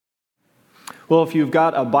Well, if you've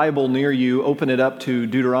got a Bible near you, open it up to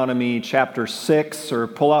Deuteronomy chapter 6 or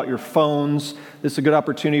pull out your phones. This is a good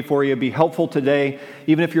opportunity for you. It'd be helpful today.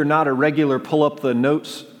 Even if you're not a regular, pull up the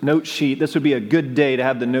note sheet. This would be a good day to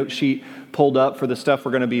have the note sheet pulled up for the stuff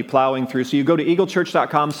we're going to be plowing through. So you go to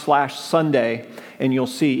eaglechurch.com/Sunday and you'll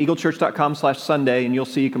see, eaglechurch.com/Sunday, and you'll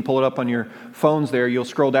see, you can pull it up on your phones there. You'll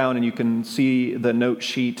scroll down and you can see the note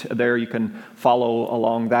sheet there. You can follow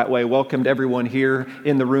along that way. Welcome to everyone here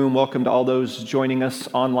in the room. Welcome to all those joining us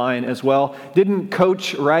online as well. Didn't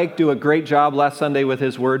Coach Reich do a great job last Sunday with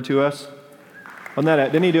his word to us?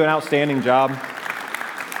 Didn't he do an outstanding job?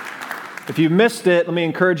 If you missed it, let me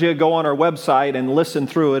encourage you to go on our website and listen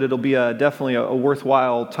through it. It'll be definitely a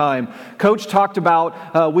worthwhile time. Coach talked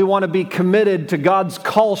about we want to be committed to God's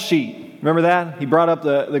call sheet. Remember that? He brought up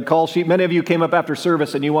the call sheet. Many of you came up after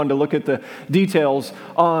service and you wanted to look at the details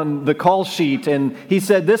on the call sheet. And he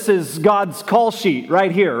said, this is God's call sheet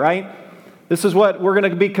right here, right? This is what we're going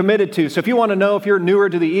to be committed to. So if you want to know, if you're newer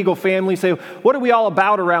to the Eagle family, say, what are we all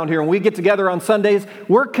about around here? When we get together on Sundays,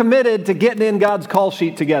 we're committed to getting in God's call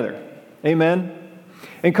sheet together. Amen.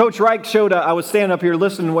 And Coach Reich showed, I was standing up here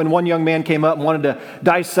listening when one young man came up and wanted to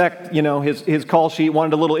dissect, his call sheet,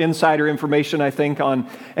 wanted a little insider information, I think, on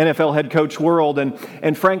NFL head coach world.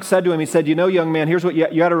 And Frank said to him, he said, young man, here's what you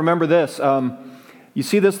got to remember this. You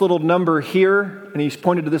see this little number here, and he's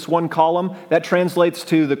pointed to this one column, that translates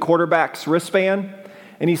to the quarterback's wristband.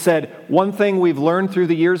 And he said, one thing we've learned through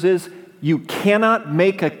the years is you cannot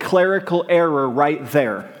make a clerical error right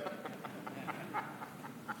there.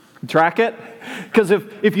 Track it? Because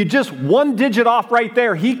if you just one digit off right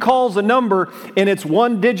there, he calls a number and it's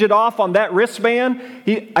one digit off on that wristband.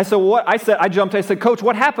 I said, what? I jumped. I said, Coach,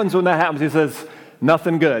 what happens when that happens? He says,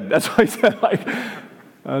 nothing good. That's what he said.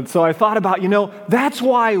 So I thought about, that's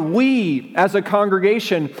why we, as a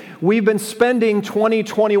congregation, we've been spending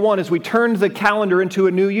 2021, as we turned the calendar into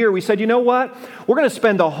a new year, we said, you know what? We're going to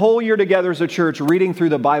spend the whole year together as a church reading through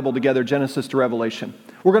the Bible together, Genesis to Revelation.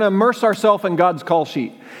 We're going to immerse ourselves in God's call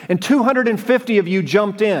sheet. And 250 of you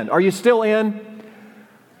jumped in. Are you still in?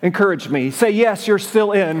 Encourage me. Say, yes, you're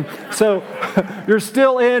still in. So you're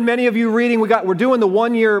still in. Many of you reading. We're doing the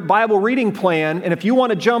one-year Bible reading plan. And if you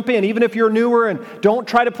want to jump in, even if you're newer and don't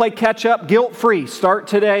try to play catch up, guilt-free. Start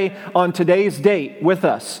today on today's date with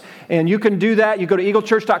us. And you can do that. You go to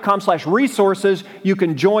eaglechurch.com/resources. You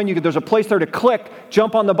can join. There's a place there to click,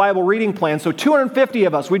 jump on the Bible reading plan. So 250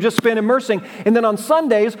 of us, we just spent immersing. And then on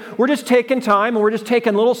Sundays, we're just taking time and we're just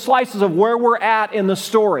taking little slices of where we're at in the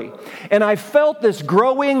story. And I felt this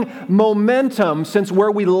growing momentum since where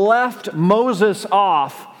we left Moses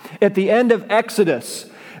off at the end of Exodus,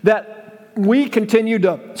 that we continue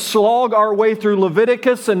to slog our way through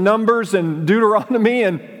Leviticus and Numbers and Deuteronomy,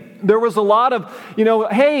 and there was a lot of,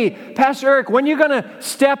 hey, Pastor Eric, when are you going to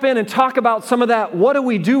step in and talk about some of that? What do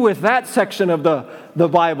we do with that section of the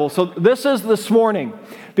Bible? So this is this morning,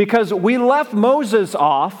 because we left Moses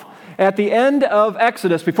off at the end of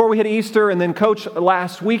Exodus, before we hit Easter, and then Coach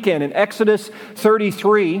last weekend in Exodus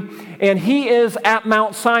 33, and he is at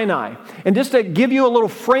Mount Sinai. And just to give you a little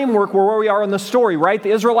framework where we are in the story, right? The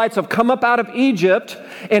Israelites have come up out of Egypt,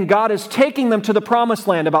 and God is taking them to the Promised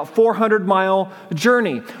Land, about 400-mile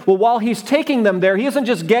journey. Well, while he's taking them there, he isn't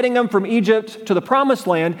just getting them from Egypt to the Promised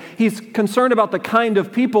Land. He's concerned about the kind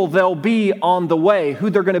of people they'll be on the way, who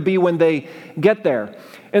they're going to be when they get there.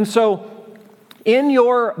 And so in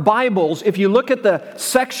your Bibles, if you look at the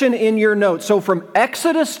section in your notes, so from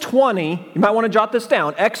Exodus 20, you might want to jot this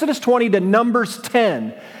down, Exodus 20 to Numbers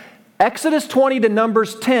 10. Exodus 20 to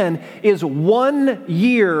Numbers 10 is 1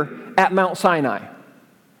 year at Mount Sinai.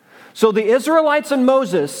 So the Israelites and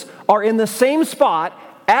Moses are in the same spot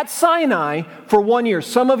at Sinai for 1 year.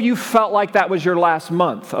 Some of you felt like that was your last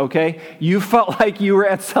month, okay? You felt like you were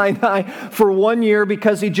at Sinai for 1 year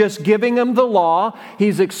because he's just giving them the law.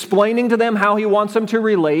 He's explaining to them how he wants them to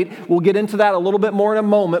relate. We'll get into that a little bit more in a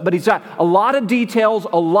moment, but he's got a lot of details,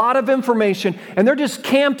 a lot of information, and they're just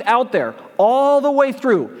camped out there all the way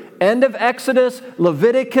through. End of Exodus,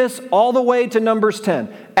 Leviticus, all the way to Numbers 10,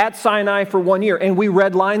 at Sinai for 1 year. And we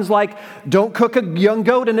read lines like, don't cook a young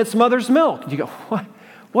goat in its mother's milk. You go, what?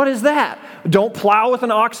 What is that? Don't plow with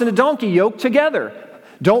an ox and a donkey yoked together.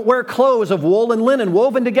 Don't wear clothes of wool and linen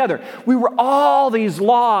woven together. We were all these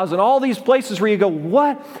laws and all these places where you go,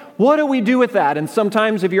 what do we do with that? And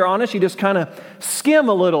sometimes, if you're honest, you just kind of skim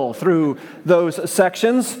a little through those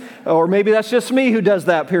sections. Or maybe that's just me who does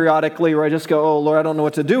that periodically, where I just go, oh, Lord, I don't know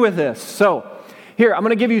what to do with this. So here, I'm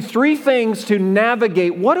going to give you 3 things to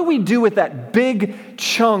navigate. What do we do with that big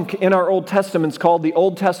chunk in our Old Testaments called the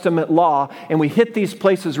Old Testament law? And we hit these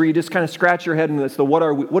places where you just kind of scratch your head and it's the what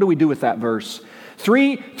do we do with that verse?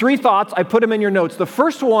 Three thoughts, I put them in your notes. The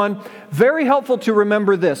first one, very helpful to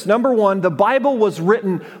remember this. Number one, the Bible was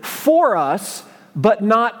written for us, but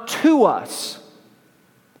not to us.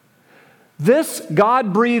 This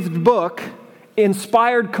God-breathed book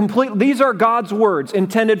inspired completely. These are God's words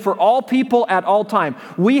intended for all people at all time.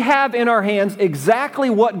 We have in our hands exactly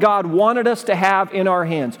what God wanted us to have in our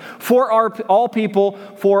hands for all people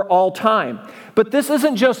for all time. But this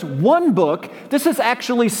isn't just one book. This is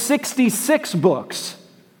actually 66 books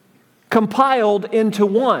compiled into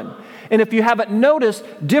one. And if you haven't noticed,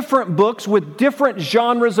 different books with different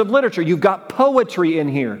genres of literature. You've got poetry in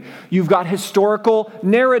here. You've got historical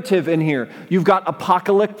narrative in here. You've got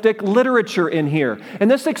apocalyptic literature in here.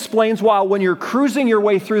 And this explains why when you're cruising your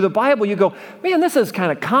way through the Bible, you go, man, this is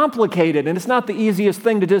kind of complicated, and it's not the easiest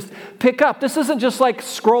thing to just pick up. This isn't just like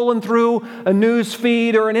scrolling through a news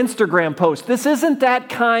feed or an Instagram post. This isn't that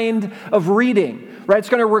kind of reading. Right? It's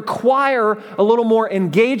going to require a little more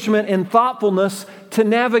engagement and thoughtfulness to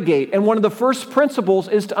navigate. And one of the first principles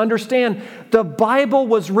is to understand the Bible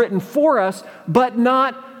was written for us, but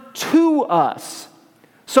not to us.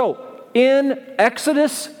 So in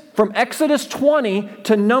Exodus, from Exodus 20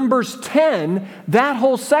 to Numbers 10, that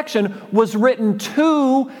whole section was written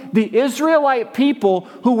to the Israelite people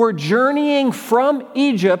who were journeying from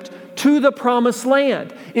Egypt to the Promised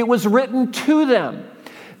Land. It was written to them.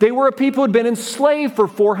 They were a people who had been enslaved for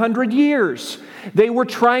 400 years. They were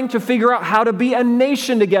trying to figure out how to be a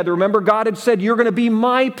nation together. Remember, God had said, you're going to be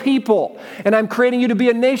my people, and I'm creating you to be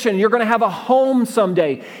a nation. You're going to have a home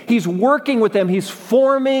someday. He's working with them. He's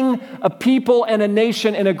forming a people and a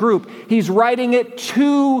nation and a group. He's writing it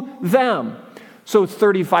to them. So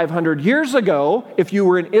 3,500 years ago, if you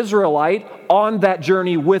were an Israelite on that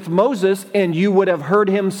journey with Moses, and you would have heard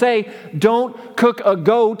him say, don't cook a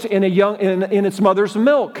goat in its mother's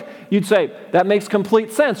milk, you'd say, that makes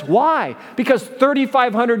complete sense. Why? Because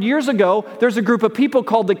 3,500 years ago, there's a group of people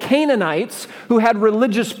called the Canaanites who had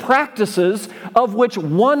religious practices, of which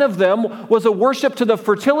one of them was a worship to the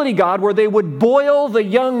fertility god, where they would boil the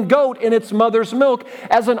young goat in its mother's milk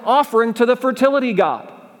as an offering to the fertility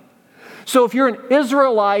god. So if you're an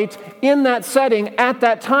Israelite in that setting at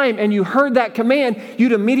that time and you heard that command,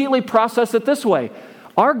 you'd immediately process it this way.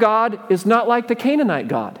 Our God is not like the Canaanite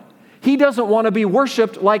God. He doesn't want to be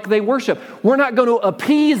worshiped like they worship. We're not going to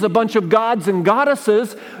appease a bunch of gods and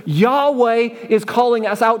goddesses. Yahweh is calling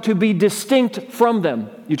us out to be distinct from them.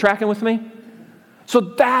 You tracking with me? So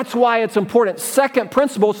that's why it's important. Second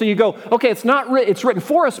principle, so you go, okay, it's written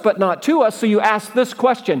for us, but not to us. So you ask this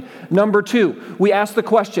question. Number two, we ask the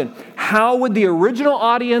question, how would the original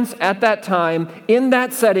audience at that time in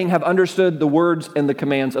that setting have understood the words and the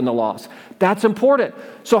commands and the laws? That's important.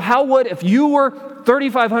 So how would, if you were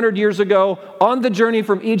 3,500 years ago on the journey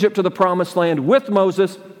from Egypt to the Promised Land with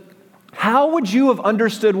Moses, how would you have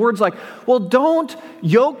understood words like, well, don't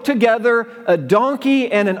yoke together a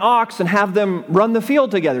donkey and an ox and have them run the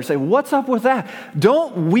field together? Say, what's up with that?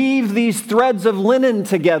 Don't weave these threads of linen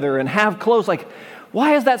together and have clothes. Like,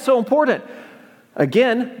 why is that so important?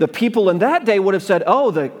 Again, the people in that day would have said,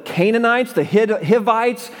 oh, the Canaanites, the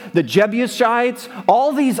Hivites, the Jebusites,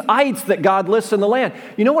 all these ites that God lists in the land.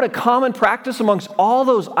 You know what a common practice amongst all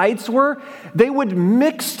those ites were? They would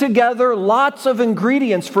mix together lots of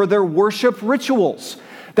ingredients for their worship rituals.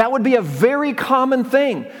 That would be a very common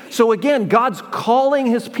thing. So again, God's calling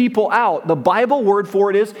his people out. The Bible word for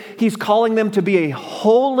it is, he's calling them to be a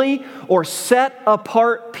holy or set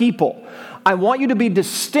apart people. I want you to be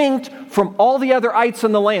distinct from all the other ites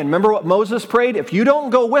in the land. Remember what Moses prayed? If you don't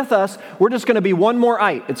go with us, we're just going to be one more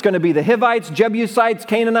ite. It's going to be the Hivites, Jebusites,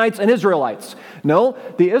 Canaanites, and Israelites. No,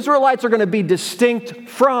 the Israelites are going to be distinct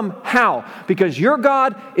from how? Because your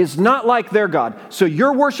God is not like their God. So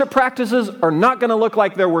your worship practices are not going to look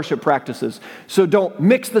like their worship practices. So don't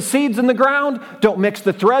mix the seeds in the ground, don't mix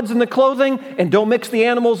the threads in the clothing, and don't mix the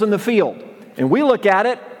animals in the field. And we look at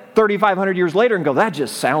it 3,500 years later and go, that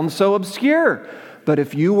just sounds so obscure. But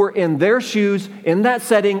if you were in their shoes, in that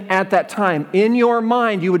setting, at that time, in your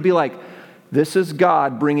mind, you would be like, this is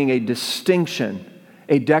God bringing a distinction,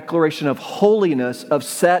 a declaration of holiness, of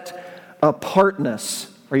set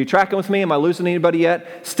apartness. Are you tracking with me? Am I losing anybody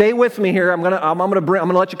yet? Stay with me here. I'm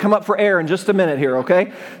gonna let you come up for air in just a minute here,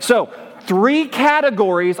 okay? So, 3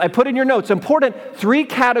 categories, I put in your notes, important, 3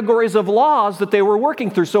 categories of laws that they were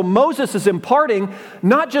working through. So Moses is imparting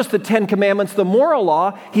not just the 10 commandments, the moral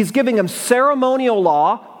law, he's giving them ceremonial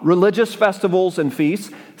law, religious festivals and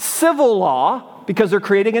feasts, civil law, because they're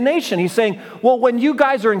creating a nation. He's saying, well, when you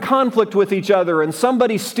guys are in conflict with each other and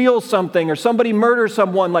somebody steals something or somebody murders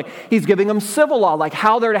someone, like he's giving them civil law, like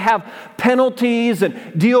how they're to have penalties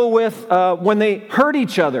and deal with when they hurt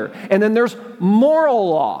each other. And then there's moral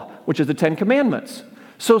law, which is the Ten Commandments.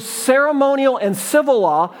 So ceremonial and civil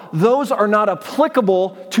law, those are not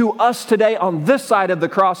applicable to us today on this side of the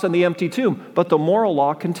cross and the empty tomb, but the moral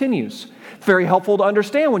law continues. Very helpful to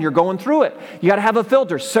understand when you're going through it. You got to have a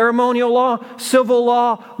filter: ceremonial law, civil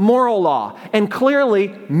law, moral law. And clearly,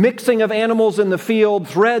 mixing of animals in the field,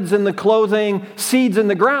 threads in the clothing, seeds in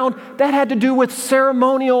the ground, that had to do with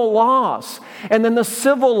ceremonial laws. And then the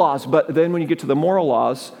civil laws. But then when you get to the moral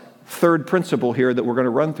laws, third principle here that we're going to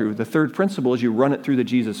run through. The third principle is you run it through the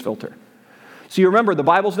Jesus filter. So you remember, the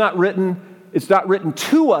Bible's not written, it's not written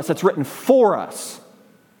to us, it's written for us.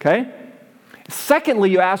 Okay? Secondly,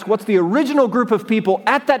 you ask, what's the original group of people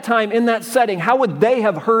at that time in that setting? How would they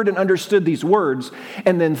have heard and understood these words?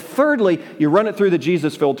 And then thirdly, you run it through the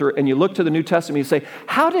Jesus filter and you look to the New Testament and you say,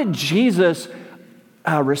 how did Jesus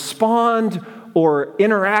respond or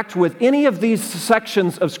interact with any of these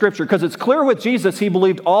sections of Scripture? Because it's clear with Jesus, he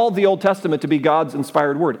believed all the Old Testament to be God's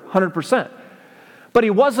inspired word, 100%. But he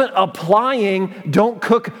wasn't applying, don't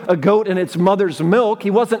cook a goat in its mother's milk.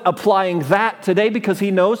 He wasn't applying that today because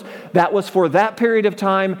he knows that was for that period of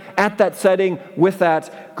time, at that setting, with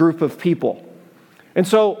that group of people. And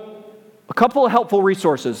so, a couple of helpful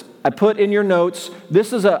resources I put in your notes.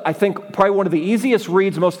 This is, I think, probably one of the easiest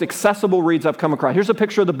reads, most accessible reads I've come across. Here's a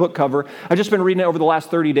picture of the book cover. I've just been reading it over the last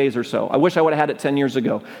 30 days or so. I wish I would have had it 10 years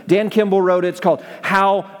ago. Dan Kimball wrote it. It's called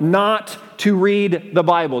How Not to Read the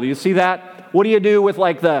Bible. Do you see that? What do you do with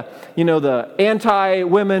like the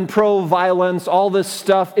anti-women, pro-violence, all this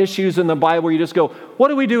stuff, issues in the Bible? You just go, what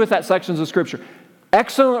do we do with that sections of Scripture?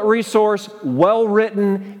 Excellent resource,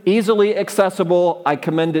 well-written, easily accessible. I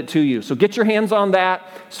commend it to you. So get your hands on that.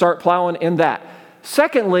 Start plowing in that.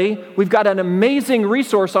 Secondly, we've got an amazing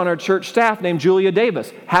resource on our church staff named Julia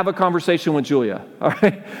Davis. Have a conversation with Julia. All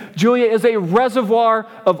right? Julia is a reservoir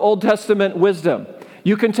of Old Testament wisdom.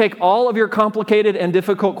 You can take all of your complicated and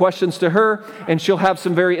difficult questions to her, and she'll have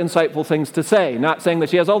some very insightful things to say. Not saying that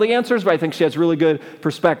she has all the answers, but I think she has really good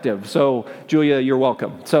perspective. So, Julia, you're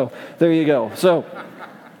welcome. So, there you go. So,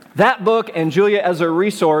 that book and Julia as a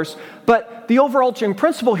resource. But the overarching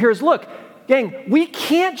principle here is, look, gang, we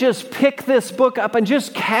can't just pick this book up and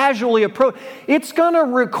just casually approach. It's going to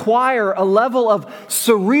require a level of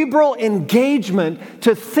cerebral engagement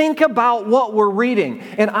to think about what we're reading.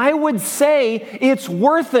 And I would say it's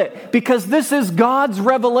worth it because this is God's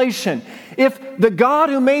revelation. If the God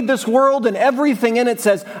who made this world and everything in it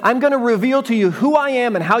says, I'm going to reveal to you who I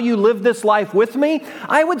am and how you live this life with me,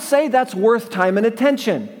 I would say that's worth time and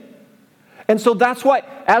attention. And so that's why,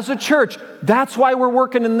 as a church, that's why we're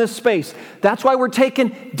working in this space. That's why we're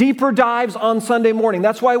taking deeper dives on Sunday morning.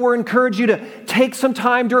 That's why we're encouraging you to take some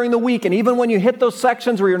time during the week. And even when you hit those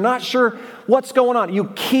sections where you're not sure what's going on,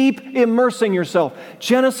 you keep immersing yourself.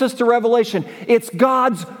 Genesis to Revelation, it's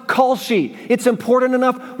God's call sheet. It's important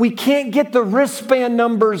enough. We can't get the wristband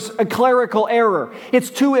numbers a clerical error. It's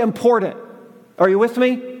too important. Are you with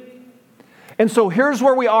me? And so here's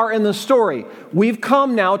where we are in the story. We've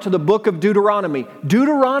come now to the book of Deuteronomy.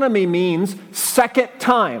 Deuteronomy means second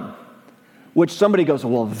time, which somebody goes,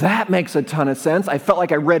 well, that makes a ton of sense. I felt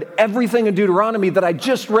like I read everything in Deuteronomy that I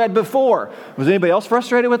just read before. Was anybody else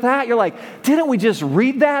frustrated with that? You're like, didn't we just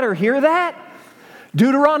read that or hear that?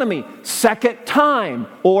 Deuteronomy, second time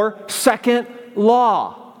or second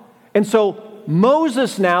law. And so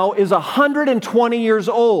Moses now is 120 years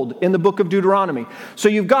old in the book of Deuteronomy. So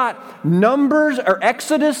you've got Numbers or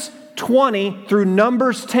Exodus 20 through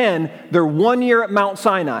Numbers 10. They're 1 year at Mount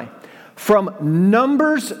Sinai. From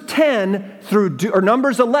Numbers 10 through or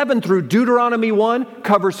Numbers 11 through Deuteronomy 1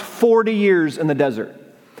 covers 40 years in the desert.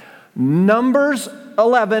 Numbers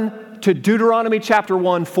 11 to Deuteronomy chapter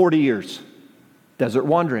 1, 40 years. Desert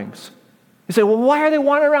wanderings. You say, well, why are they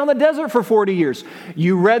wandering around the desert for 40 years?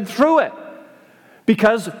 You read through it.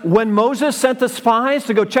 Because when Moses sent the spies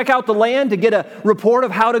to go check out the land to get a report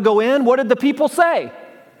of how to go in, what did the people say?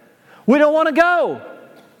 We don't want to go.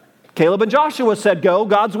 Caleb and Joshua said, go.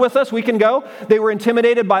 God's with us. We can go. They were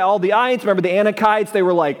intimidated by all the ites. Remember the Anakites? They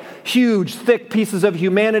were like huge, thick pieces of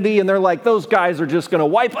humanity. And they're like, those guys are just going to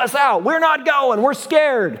wipe us out. We're not going. We're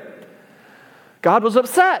scared. God was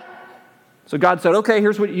upset. So God said, okay,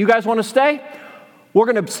 here's what you guys want to stay. We're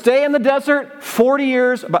going to stay in the desert 40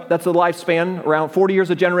 years. That's the lifespan. Around 40 years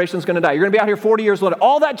a generation is going to die. You're going to be out here 40 years. Let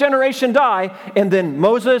all that generation die. And then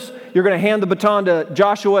Moses, you're going to hand the baton to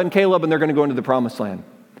Joshua and Caleb, and they're going to go into the promised land.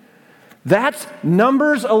 That's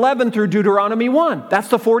Numbers 11 through Deuteronomy 1. That's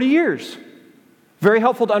the 40 years. Very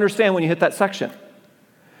helpful to understand when you hit that section.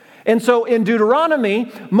 And so in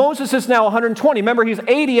Deuteronomy, Moses is now 120. Remember, he's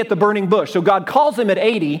 80 at the burning bush. So God calls him at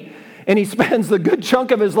 80, and he spends the good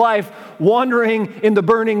chunk of his life wandering in the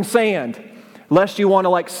burning sand, lest you want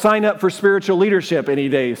to sign up for spiritual leadership any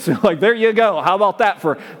day. So there you go. How about that?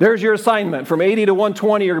 There's your assignment. From 80 to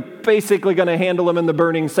 120, you're basically going to handle him in the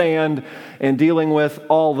burning sand and dealing with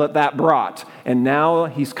all that brought. And now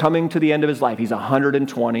he's coming to the end of his life. He's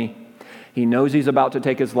 120. He knows he's about to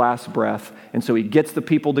take his last breath, and so he gets the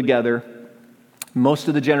people together. Most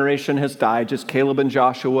of the generation has died, just Caleb and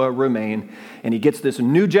Joshua remain, and he gets this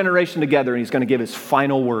new generation together, and he's going to give his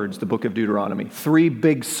final words, the book of Deuteronomy. 3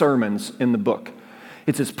 big sermons in the book.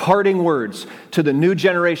 It's his parting words to the new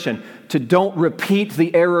generation to don't repeat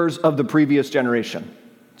the errors of the previous generation.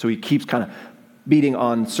 So he keeps kind of beating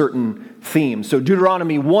on certain themes. So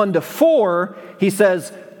Deuteronomy 1 to 4, he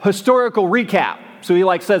says, historical recap. So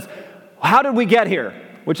he says, how did we get here?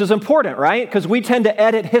 Which is important, right? Because we tend to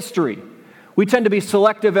edit history. We tend to be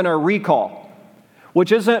selective in our recall,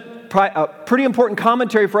 which isn't a pretty important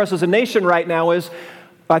commentary for us as a nation right now is,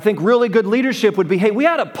 I think really good leadership would be, hey, we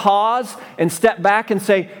ought to pause and step back and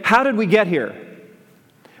say, how did we get here?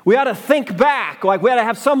 We ought to think back, we ought to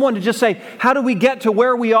have someone to just say, how did we get to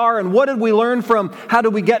where we are, and what did we learn from how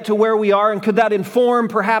did we get to where we are, and could that inform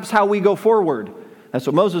perhaps how we go forward? That's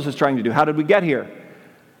what Moses is trying to do. How did we get here?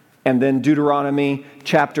 And then Deuteronomy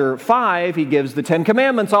chapter 5, he gives the 10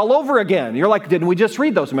 Commandments all over again. You're like, didn't we just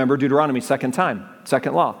read those? Remember, Deuteronomy, second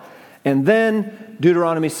law. And then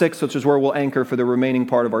Deuteronomy 6, which is where we'll anchor for the remaining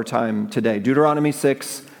part of our time today. Deuteronomy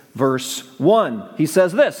 6, verse 1. He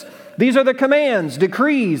says this, these are the commands,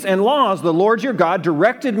 decrees, and laws the Lord your God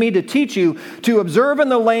directed me to teach you to observe in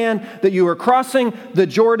the land that you are crossing the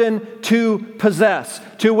Jordan to possess.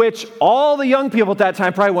 To which all the young people at that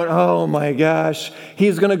time probably went, oh my gosh,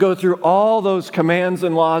 he's going to go through all those commands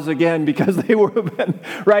and laws again because they were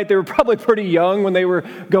probably pretty young when they were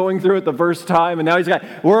going through it the first time. And now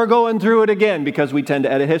we're going through it again because we tend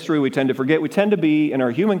to edit history, we tend to forget, we tend to be, in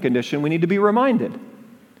our human condition, we need to be reminded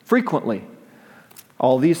frequently.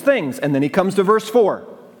 All these things. And then he comes to verse 4,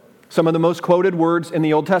 some of the most quoted words in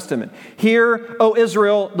the Old Testament. Hear, O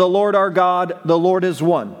Israel, the Lord our God, the Lord is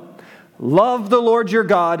one. Love the Lord your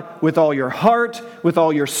God with all your heart, with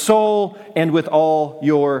all your soul, and with all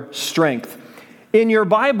your strength. In your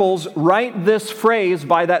Bibles, write this phrase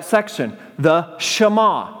by that section, the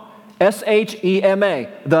Shema, S-H-E-M-A,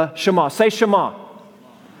 the Shema. Say Shema.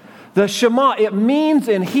 The Shema, it means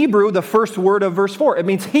in Hebrew, the first word of verse 4, it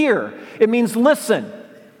means hear. It means listen.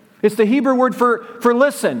 It's the Hebrew word for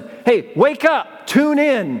listen. Hey, wake up, tune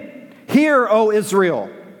in. Hear, O Israel.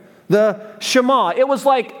 The Shema. It was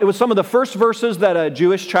some of the first verses that a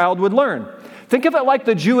Jewish child would learn. Think of it like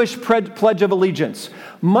the Jewish Pledge of Allegiance.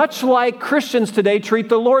 Much like Christians today treat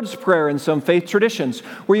the Lord's Prayer in some faith traditions,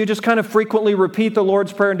 where you just kind of frequently repeat the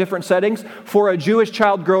Lord's Prayer in different settings. For a Jewish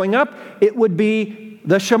child growing up, it would be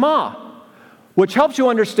the Shema, which helps you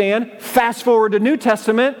understand, fast forward to New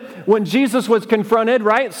Testament, when Jesus was confronted,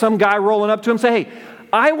 some guy rolling up to him say, hey,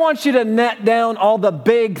 I want you to net down all the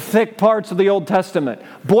big, thick parts of the Old Testament.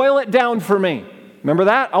 Boil it down for me. Remember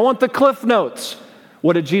that? I want the Cliff Notes.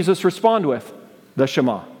 What did Jesus respond with? The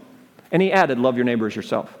Shema. And he added, love your neighbor as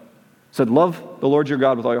yourself. He said, love the Lord your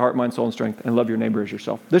God with all your heart, mind, soul, and strength, and love your neighbor as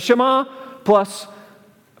yourself. The Shema plus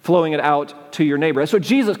flowing it out to your neighbor. So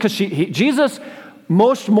Jesus, because Jesus,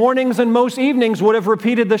 most mornings and most evenings would have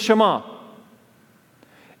repeated the Shema.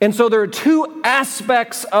 And so there are 2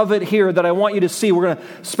 aspects of it here that I want you to see. We're going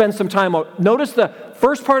to spend some time on. Notice the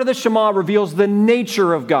first part of the Shema reveals the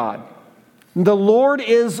nature of God. The Lord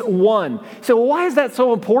is one. So why is that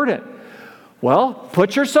so important? Well,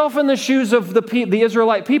 put yourself in the shoes of the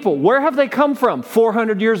Israelite people. Where have they come from?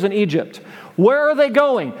 400 years in Egypt. Where are they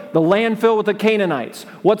going? The land filled with the Canaanites.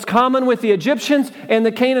 What's common with the Egyptians and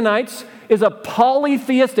the Canaanites is a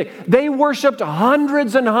polytheistic. They worshiped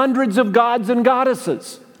hundreds and hundreds of gods and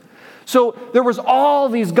goddesses. So there was all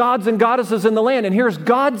these gods and goddesses in the land. And here's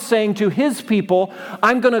God saying to his people,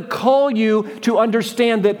 I'm going to call you to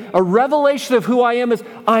understand that a revelation of who I am is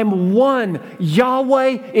I'm one.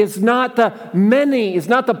 Yahweh is not the many, is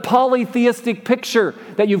not the polytheistic picture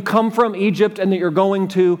that you've come from Egypt and that you're going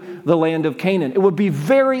to the land of Canaan. It would be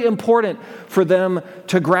very important for them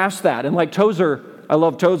to grasp that. And like Tozer, I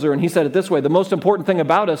love Tozer, and he said it this way, the most important thing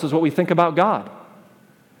about us is what we think about God.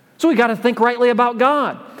 So we got to think rightly about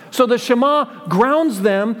God. So the Shema grounds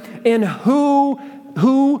them in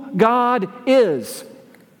who God is.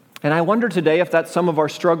 And I wonder today if that's some of our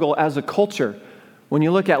struggle as a culture. When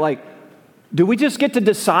you look at Do we just get to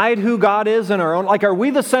decide who God is in our own? Like, are we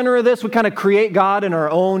the center of this? We kind of create God in our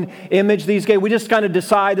own image these days. We just kind of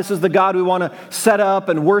decide this is the God we want to set up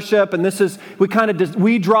and worship, and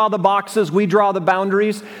we draw the boxes, we draw the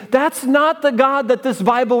boundaries. That's not the God that this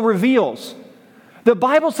Bible reveals. The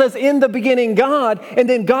Bible says in the beginning God, and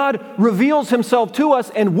then God reveals himself to us,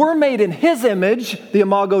 and we're made in his image, the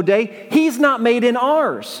Imago Dei. He's not made in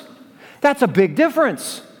ours. That's a big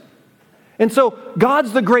difference. And so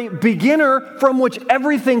God's the great beginner from which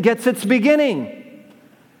everything gets its beginning.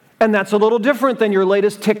 And that's a little different than your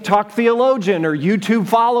latest TikTok theologian or YouTube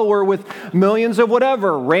follower with millions of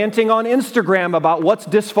whatever, ranting on Instagram about what's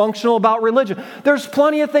dysfunctional about religion. There's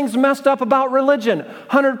plenty of things messed up about religion,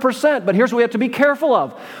 100%. But here's what we have to be careful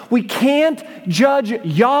of. We can't judge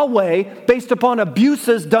Yahweh based upon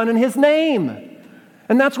abuses done in his name.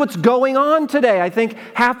 And that's what's going on today. I think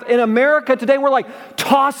half in America today, we're like,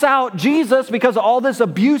 toss out Jesus because of all this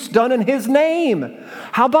abuse done in his name.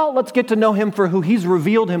 How about let's get to know him for who he's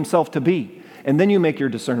revealed himself to be, and then you make your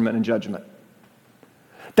discernment and judgment.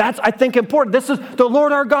 That's, I think, important. This is the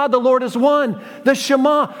Lord our God, the Lord is one. The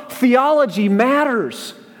Shema, theology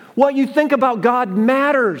matters. What you think about God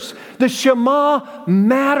matters. The Shema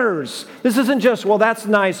matters. This isn't just, well, that's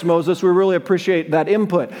nice, Moses. We really appreciate that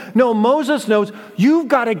input. No, Moses knows you've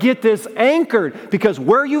got to get this anchored because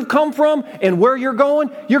where you've come from and where you're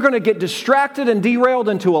going, you're going to get distracted and derailed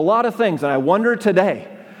into a lot of things. And I wonder today,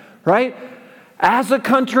 right? As a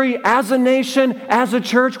country, as a nation, as a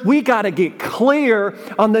church, we got to get clear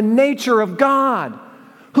on the nature of God.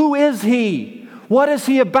 Who is he? What is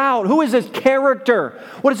he about? Who is his character?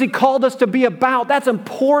 What has he called us to be about? That's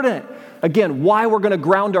important. Again, why we're going to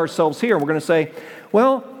ground ourselves here. We're going to say,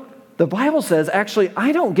 well, the Bible says, actually,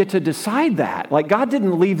 I don't get to decide that. Like, God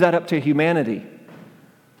didn't leave that up to humanity.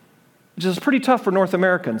 Which is pretty tough for North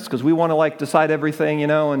Americans because we want to, decide everything,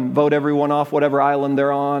 and vote everyone off whatever island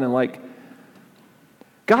they're on. And,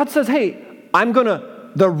 God says, hey,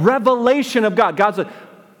 the revelation of God. God said,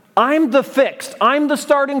 I'm the fixed. I'm the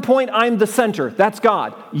starting point. I'm the center. That's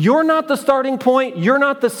God. You're not the starting point. You're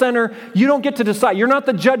not the center. You don't get to decide. You're not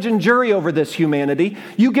the judge and jury over this humanity.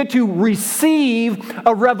 You get to receive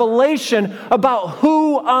a revelation about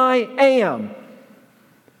who I am.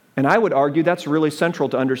 And I would argue that's really central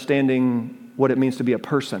to understanding what it means to be a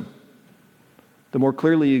person. The more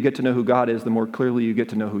clearly you get to know who God is, the more clearly you get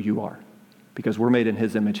to know who you are. Because we're made in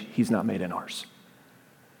his image. He's not made in ours.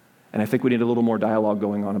 And I think we need a little more dialogue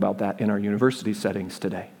going on about that in our university settings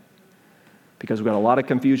today. Because we've got a lot of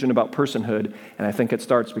confusion about personhood, and I think it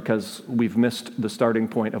starts because we've missed the starting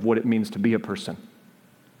point of what it means to be a person.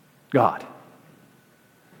 God.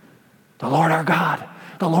 The Lord our God.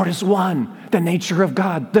 The Lord is one. The nature of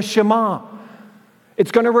God. The Shema.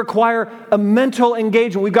 It's going to require a mental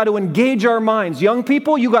engagement. We've got to engage our minds. Young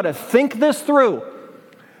people, you got to think this through.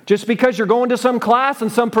 Just because you're going to some class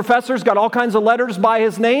and some professor's got all kinds of letters by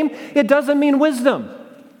his name, it doesn't mean wisdom.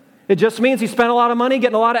 It just means he spent a lot of money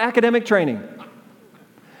getting a lot of academic training.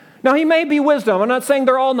 Now, he may be wisdom. I'm not saying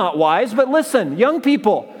they're all not wise, but listen, young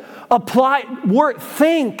people,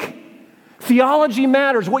 think. Theology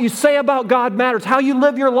matters. What you say about God matters. How you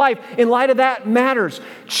live your life in light of that matters.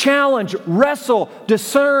 Challenge, wrestle,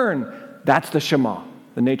 discern. That's the Shema,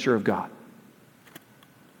 the nature of God.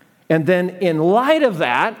 And then in light of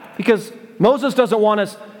that, because Moses doesn't want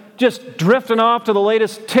us just drifting off to the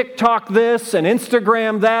latest TikTok this and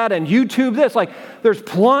Instagram that and YouTube this. There's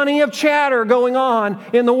plenty of chatter going on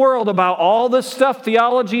in the world about all this stuff,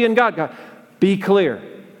 theology and God. Be clear.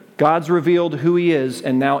 God's revealed who he is,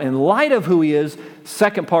 and now in light of who he is,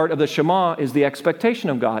 second part of the Shema is the expectation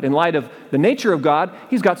of God. In light of the nature of God,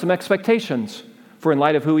 he's got some expectations for in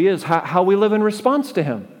light of who he is, how we live in response to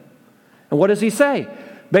him. And what does he say?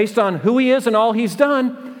 Based on who he is and all he's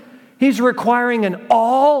done, he's requiring an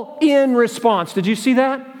all-in response. Did you see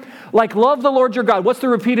that? Love the Lord your God. What's the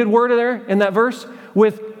repeated word there in that verse?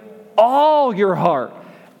 With all your heart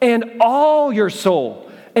and all your soul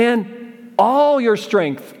and all your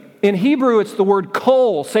strength. In Hebrew, it's the word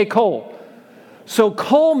kol. Say kol. So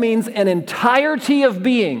kol means an entirety of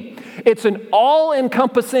being. It's an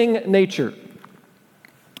all-encompassing nature.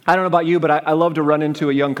 I don't know about you, but I love to run into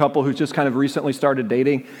a young couple who's just kind of recently started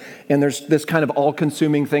dating, and there's this kind of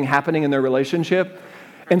all-consuming thing happening in their relationship.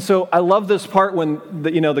 And so I love this part when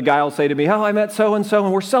the guy will say to me, oh, I met so-and-so,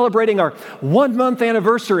 and we're celebrating our 1-month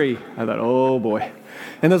anniversary. I thought, oh boy.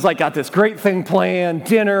 And there's got this great thing planned,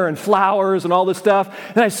 dinner and flowers and all this stuff.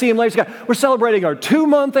 And I see him later, we're celebrating our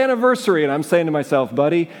 2-month anniversary. And I'm saying to myself,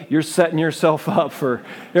 buddy, you're setting yourself up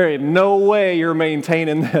there ain't no way you're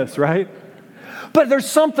maintaining this, right? But there's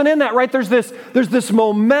something in that, right? There's this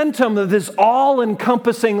momentum of this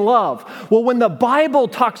all-encompassing love. Well, when the Bible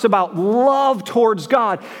talks about love towards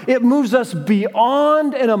God, it moves us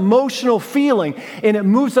beyond an emotional feeling, and it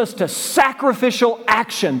moves us to sacrificial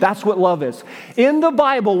action. That's what love is. In the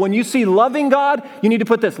Bible, when you see loving God, you need to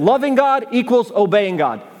put this: loving God equals obeying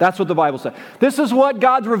God. That's what the Bible says. This is what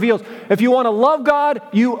God reveals. If you want to love God,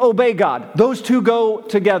 you obey God. Those two go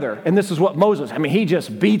together. And this is what Moses, he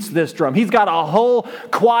just beats this drum. He's got a whole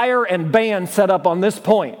choir and band set up on this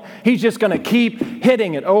point. He's just going to keep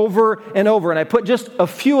hitting it over and over. And I put just a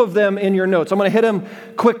few of them in your notes. I'm going to hit them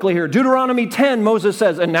quickly here. Deuteronomy 10, Moses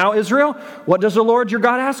says, "And now, Israel, what does the Lord your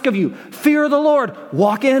God ask of you? Fear the Lord.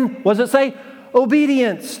 Walk in," what does it say?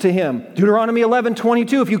 Obedience to him. Deuteronomy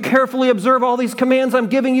 11:22, "If you carefully observe all these commands I'm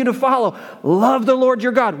giving you to follow, love the Lord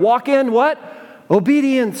your God." Walk in what?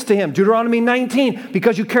 Obedience to him. Deuteronomy 19,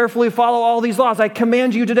 "Because you carefully follow all these laws, I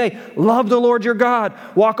command you today, love the Lord your God.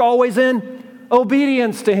 Walk always in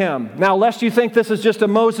obedience to him." Now, lest you think this is just a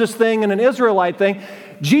Moses thing and an Israelite thing,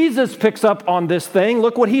 Jesus picks up on this thing.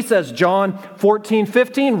 Look what he says. John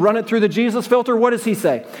 14:15, run it through the Jesus filter. What does he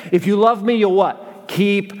say? "If you love me, you'll what?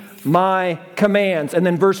 Keep my commands." And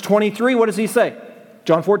then verse 23, what does he say?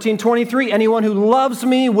 John 14:23, "Anyone who loves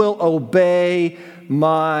me will obey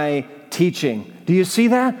my teaching." Do you see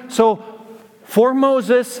that? So for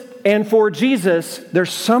Moses and for Jesus,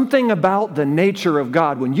 there's something about the nature of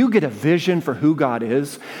God. When you get a vision for who God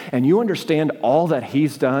is and you understand all that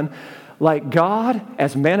he's done, like God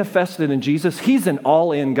as manifested in Jesus, he's an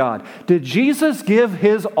all-in God. Did Jesus give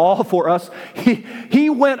his all for us? He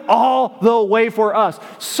went all the way for us.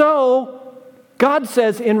 So God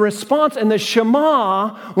says in response, in the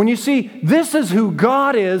Shema, when you see this is who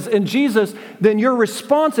God is in Jesus, then your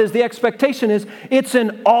response is, the expectation is, it's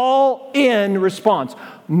an all-in response.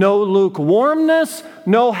 No lukewarmness,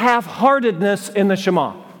 no half-heartedness in the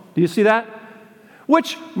Shema. Do you see that?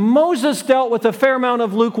 Which Moses dealt with a fair amount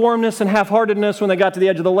of lukewarmness and half-heartedness when they got to the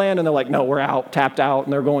edge of the land, and they're like, no, we're out, tapped out,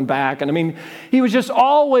 and they're going back. And he was just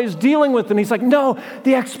always dealing with them. He's like, no,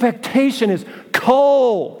 the expectation is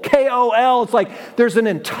kol, K-O-L. It's like there's an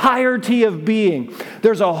entirety of being.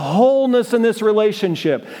 There's a wholeness in this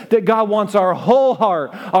relationship that God wants our whole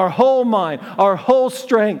heart, our whole mind, our whole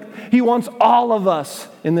strength. He wants all of us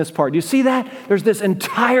in this part. Do you see that? There's this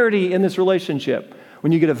entirety in this relationship.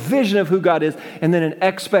 When you get a vision of who God is, and then an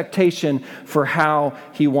expectation for how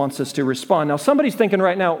he wants us to respond. Now, somebody's thinking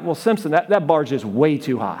right now, well, Simpson, that bar's just way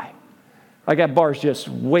too high. Like, that bar's just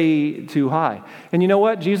way too high. And you know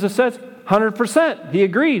what? Jesus says, 100%. He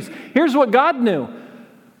agrees. Here's what God knew.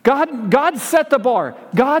 God set the bar.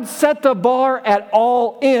 God set the bar at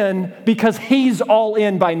all in because he's all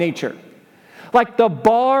in by nature. Like, the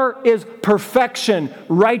bar is perfection,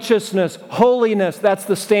 righteousness, holiness. That's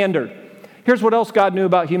the standard. Here's what else God knew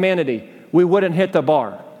about humanity. We wouldn't hit the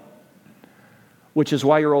bar, which is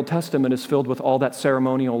why your Old Testament is filled with all that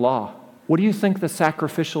ceremonial law. What do you think the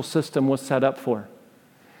sacrificial system was set up for?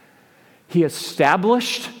 He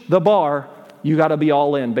established the bar. You got to be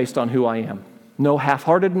all in based on who I am. No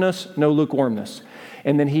half-heartedness, no lukewarmness.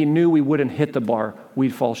 And then he knew we wouldn't hit the bar.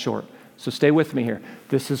 We'd fall short. So stay with me here.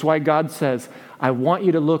 This is why God says, I want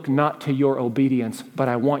you to look not to your obedience, but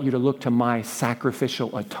I want you to look to my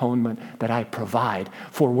sacrificial atonement that I provide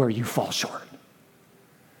for where you fall short.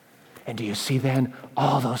 And do you see then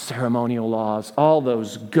all those ceremonial laws, all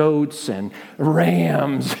those goats and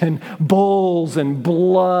rams and bulls and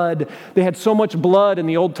blood? They had so much blood in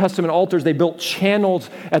the Old Testament altars, they built channels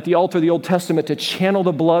at the altar of the Old Testament to channel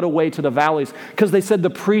the blood away to the valleys because they said the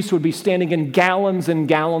priest would be standing in gallons and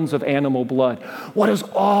gallons of animal blood. What is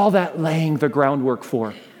all that laying the groundwork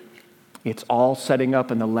for? It's all setting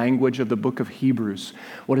up in the language of the book of Hebrews.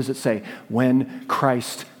 What does it say? When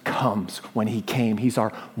Christ comes, when he came, he's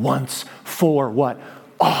our once for what?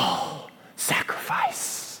 All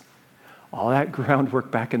sacrifice. All that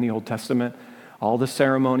groundwork back in the Old Testament, all the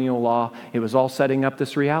ceremonial law, it was all setting up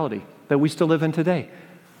this reality that we still live in today.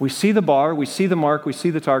 We see the bar, we see the mark, we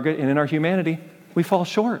see the target, and in our humanity, we fall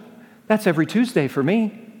short. That's every Tuesday for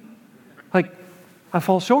me. Like, I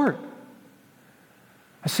fall short.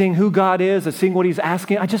 Seeing who God is, seeing what he's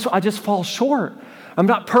asking, I just fall short. I'm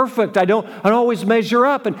not perfect. I don't always measure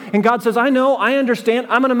up. And God says, I know, I understand,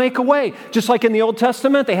 I'm going to make a way. Just like in the Old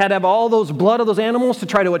Testament, they had to have all those blood of those animals to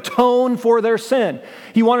try to atone for their sin.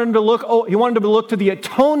 He wanted them to look to the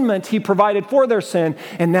atonement he provided for their sin.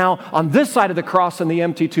 And now on this side of the cross in the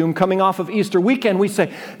empty tomb, coming off of Easter weekend, we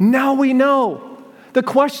say, now we know. The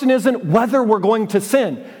question isn't whether we're going to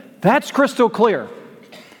sin. That's crystal clear.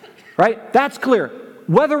 Right? That's clear.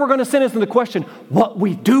 Whether we're going to sin isn't the question. What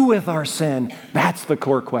we do with our sin, that's the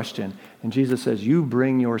core question. And Jesus says, you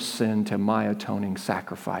bring your sin to my atoning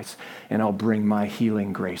sacrifice, and I'll bring my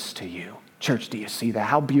healing grace to you. Church, do you see that?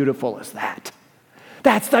 How beautiful is that?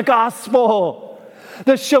 That's the gospel.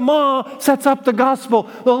 The Shema sets up the gospel.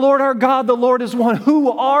 The Lord our God, the Lord is one. Who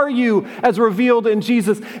are you as revealed in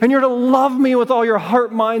Jesus? And you're to love me with all your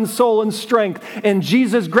heart, mind, soul, and strength. And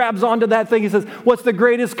Jesus grabs onto that thing. He says, what's the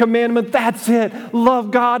greatest commandment? That's it. Love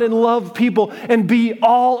God and love people and be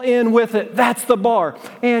all in with it. That's the bar.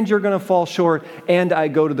 And you're going to fall short. And I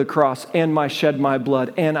go to the cross and I shed my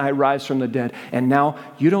blood and I rise from the dead. And now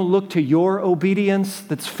you don't look to your obedience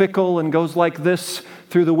that's fickle and goes like this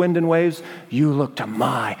through the wind and waves. You look to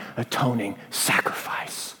my atoning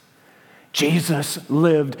sacrifice. Jesus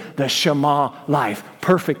lived the Shema life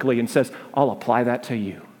perfectly and says, I'll apply that to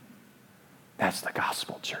you. That's the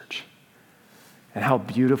gospel, church. And how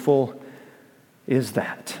beautiful is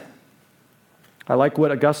that? I like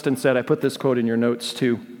what Augustine said. I put this quote in your notes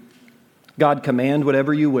too. God, command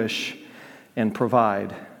whatever you wish and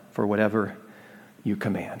provide for whatever you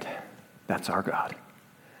command. That's our God.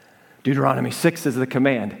 Deuteronomy 6 is the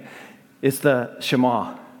command. It's the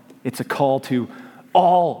Shema. It's a call to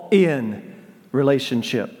all-in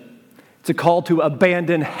relationship. It's a call to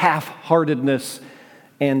abandon half-heartedness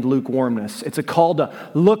and lukewarmness. It's a call to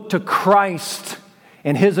look to Christ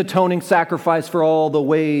and His atoning sacrifice for all the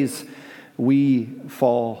ways we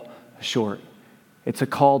fall short. It's a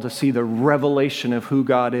call to see the revelation of who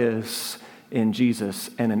God is in Jesus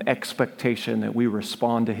and an expectation that we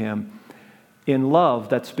respond to Him in love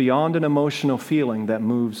that's beyond an emotional feeling that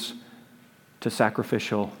moves to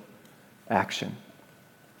sacrificial action.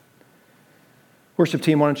 Worship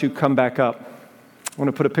team, why don't you come back up? I want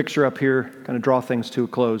to put a picture up here, kind of draw things to a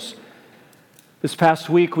close. This past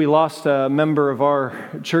week, we lost a member of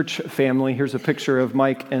our church family. Here's a picture of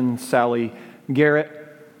Mike and Sally Garrett.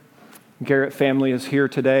 Garrett family is here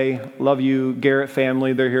today. Love you, Garrett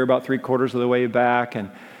family. They're here about 3/4 of the way back.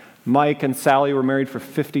 And Mike and Sally were married for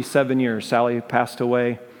 57 years. Sally passed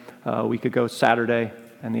away a week ago Saturday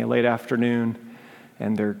in the late afternoon.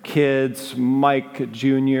 And their kids, Mike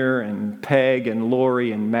Jr. and Peg and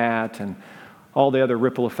Lori and Matt and all the other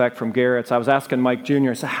ripple effect from Garrett's. I was asking Mike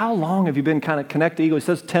Jr., I said, how long have you been kind of connected to Eagle? He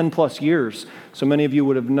says 10 plus years. So many of you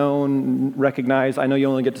would have known, recognized. I know you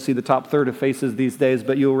only get to see the top third of faces these days,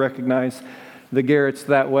 but you'll recognize the Garretts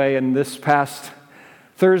that way. And this past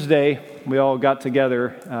Thursday, we all got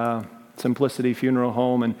together, Simplicity Funeral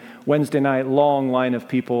Home, and Wednesday night, long line of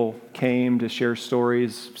people came to share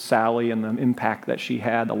stories, Sally and the impact that she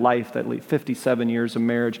had, the life that 57 years of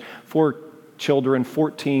marriage, 4 children,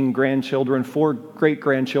 14 grandchildren, 4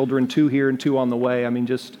 great-grandchildren, 2 here and 2 on the way. I mean,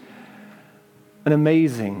 just an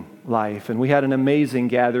amazing life. And we had an amazing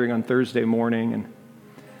gathering on Thursday morning, and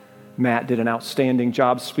Matt did an outstanding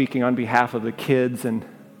job speaking on behalf of the kids, and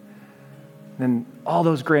then all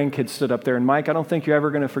those grandkids stood up there. And Mike, I don't think you're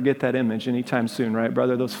ever going to forget that image anytime soon, right,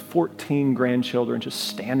 brother? Those 14 grandchildren just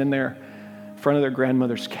standing there in front of their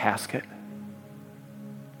grandmother's casket.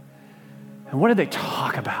 And what did they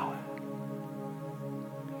talk about?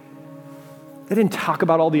 They didn't talk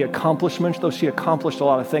about all the accomplishments, though she accomplished a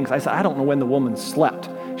lot of things. I said, I don't know when the woman slept.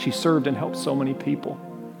 She served and helped so many people.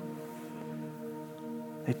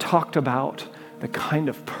 They talked about the kind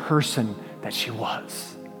of person that she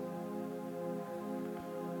was.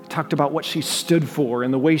 Talked about what she stood for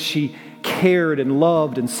and the way she cared and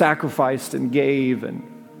loved and sacrificed and gave. And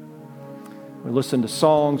we listened to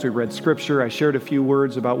songs, we read scripture. I shared a few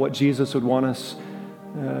words about what Jesus would want us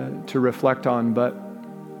to reflect on. But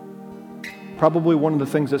probably one of the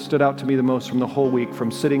things that stood out to me the most from the whole week,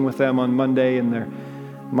 from sitting with them on Monday in their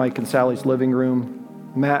Mike and Sally's living room,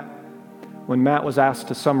 when Matt was asked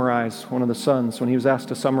to summarize, one of the sons, when he was asked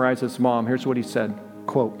to summarize his mom, here's what he said,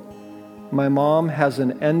 quote, "My mom has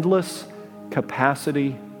an endless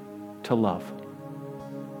capacity to love."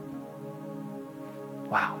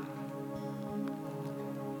 Wow.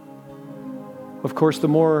 Of course, the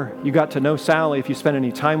more you got to know Sally, if you spent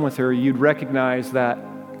any time with her, you'd recognize that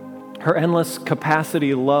her endless capacity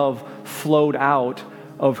to love flowed out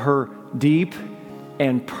of her deep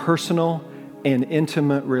and personal and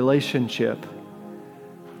intimate relationship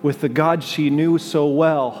with the God she knew so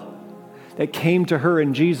well, that came to her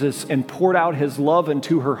in Jesus and poured out His love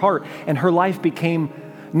into her heart. And her life became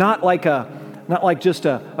not like just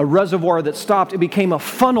a reservoir that stopped. It became a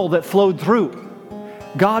funnel that flowed through.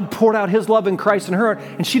 God poured out His love in Christ in her,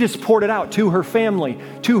 and she just poured it out to her family,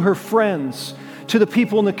 to her friends, to the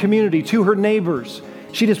people in the community, to her neighbors.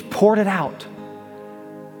 She just poured it out.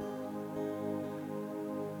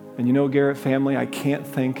 And you know, Garrett family, I can't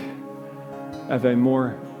think of a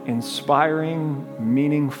more inspiring,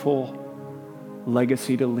 meaningful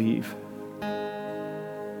legacy to leave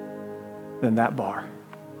than that bar.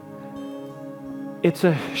 It's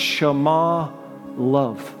a Shema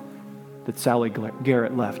love that Sally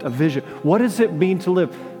Garrett left, a vision. What does it mean to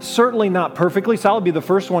live? Certainly not perfectly. Sally would be the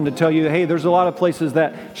first one to tell you, hey, there's a lot of places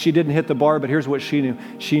that she didn't hit the bar, but here's what she knew.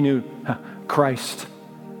 She knew Christ,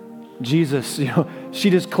 Jesus. She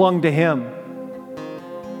just clung to him.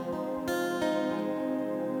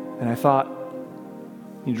 And I thought,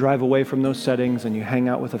 you drive away from those settings and you hang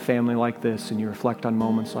out with a family like this and you reflect on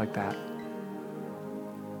moments like that.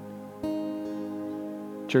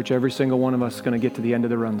 Church, every single one of us is going to get to the end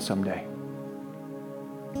of the run someday.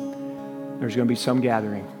 There's going to be some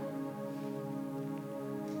gathering.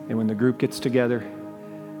 And when the group gets together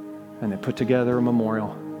and they put together a memorial,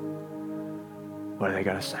 what are they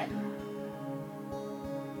going to say?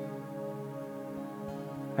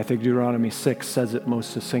 I think Deuteronomy 6 says it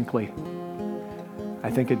most succinctly. I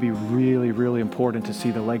think it'd be really, really important to see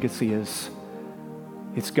the legacy is,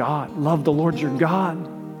 it's God. Love the Lord your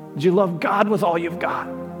God. Did you love God with all you've got?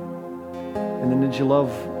 And then did you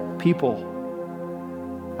love people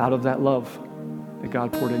out of that love that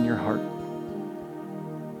God poured in your heart?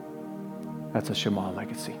 That's a Shema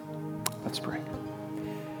legacy. Let's pray.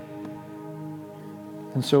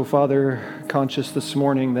 And so, Father, conscious this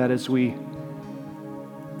morning that as we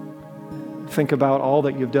think about all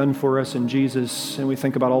that you've done for us in Jesus, and we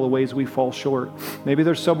think about all the ways we fall short, maybe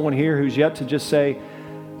there's someone here who's yet to just say,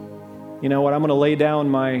 you know what, I'm going to lay down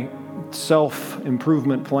my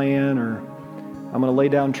self-improvement plan, or I'm going to lay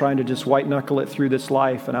down trying to just white-knuckle it through this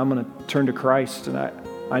life, and I'm going to turn to Christ, and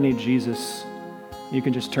I need Jesus. You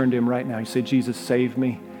can just turn to him right now. You say, Jesus, save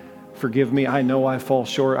me. Forgive me. I know I fall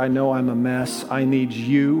short. I know I'm a mess. I need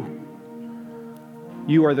you.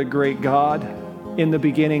 You are the great God. In the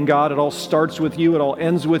beginning, God, it all starts with you. It all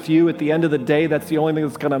ends with you. At the end of the day, that's the only thing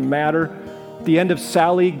that's going to matter. At the end of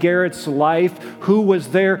Sally Garrett's life, who was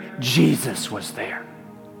there? Jesus was there.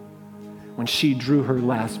 When she drew her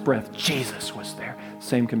last breath, Jesus was there.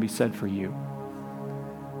 Same can be said for you.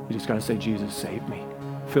 You just got to say, Jesus, save me.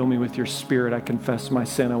 Fill me with your Spirit. I confess my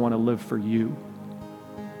sin. I want to live for you.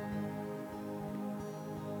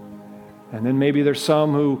 And then maybe there's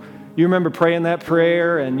some who you remember praying that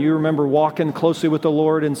prayer and you remember walking closely with the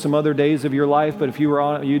Lord in some other days of your life, but if you were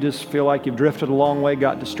on it, you just feel like you've drifted a long way,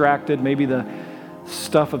 got distracted. Maybe the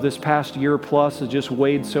stuff of this past year plus has just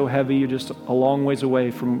weighed so heavy, you're just a long ways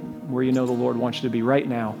away from where you know the Lord wants you to be right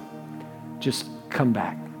now. Just come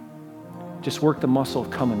back. Just work the muscle of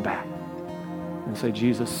coming back and say,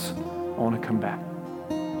 Jesus, I want to come back.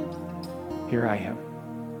 Here I am.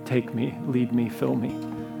 Take me, lead me, fill me.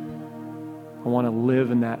 I want to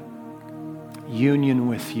live in that union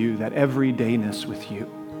with you, that everydayness with you.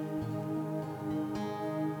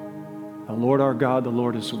 The Lord our God, the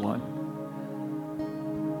Lord is one.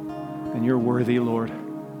 And you're worthy, Lord.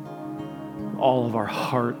 All of our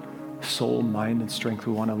heart, soul, mind, and strength,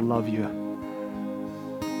 we want to love you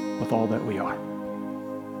with all that we are.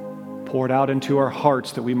 Pour it out into our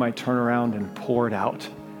hearts that we might turn around and pour it out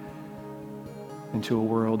into a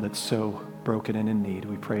world that's so broken and in need.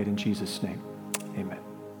 We pray it in Jesus' name. Amen.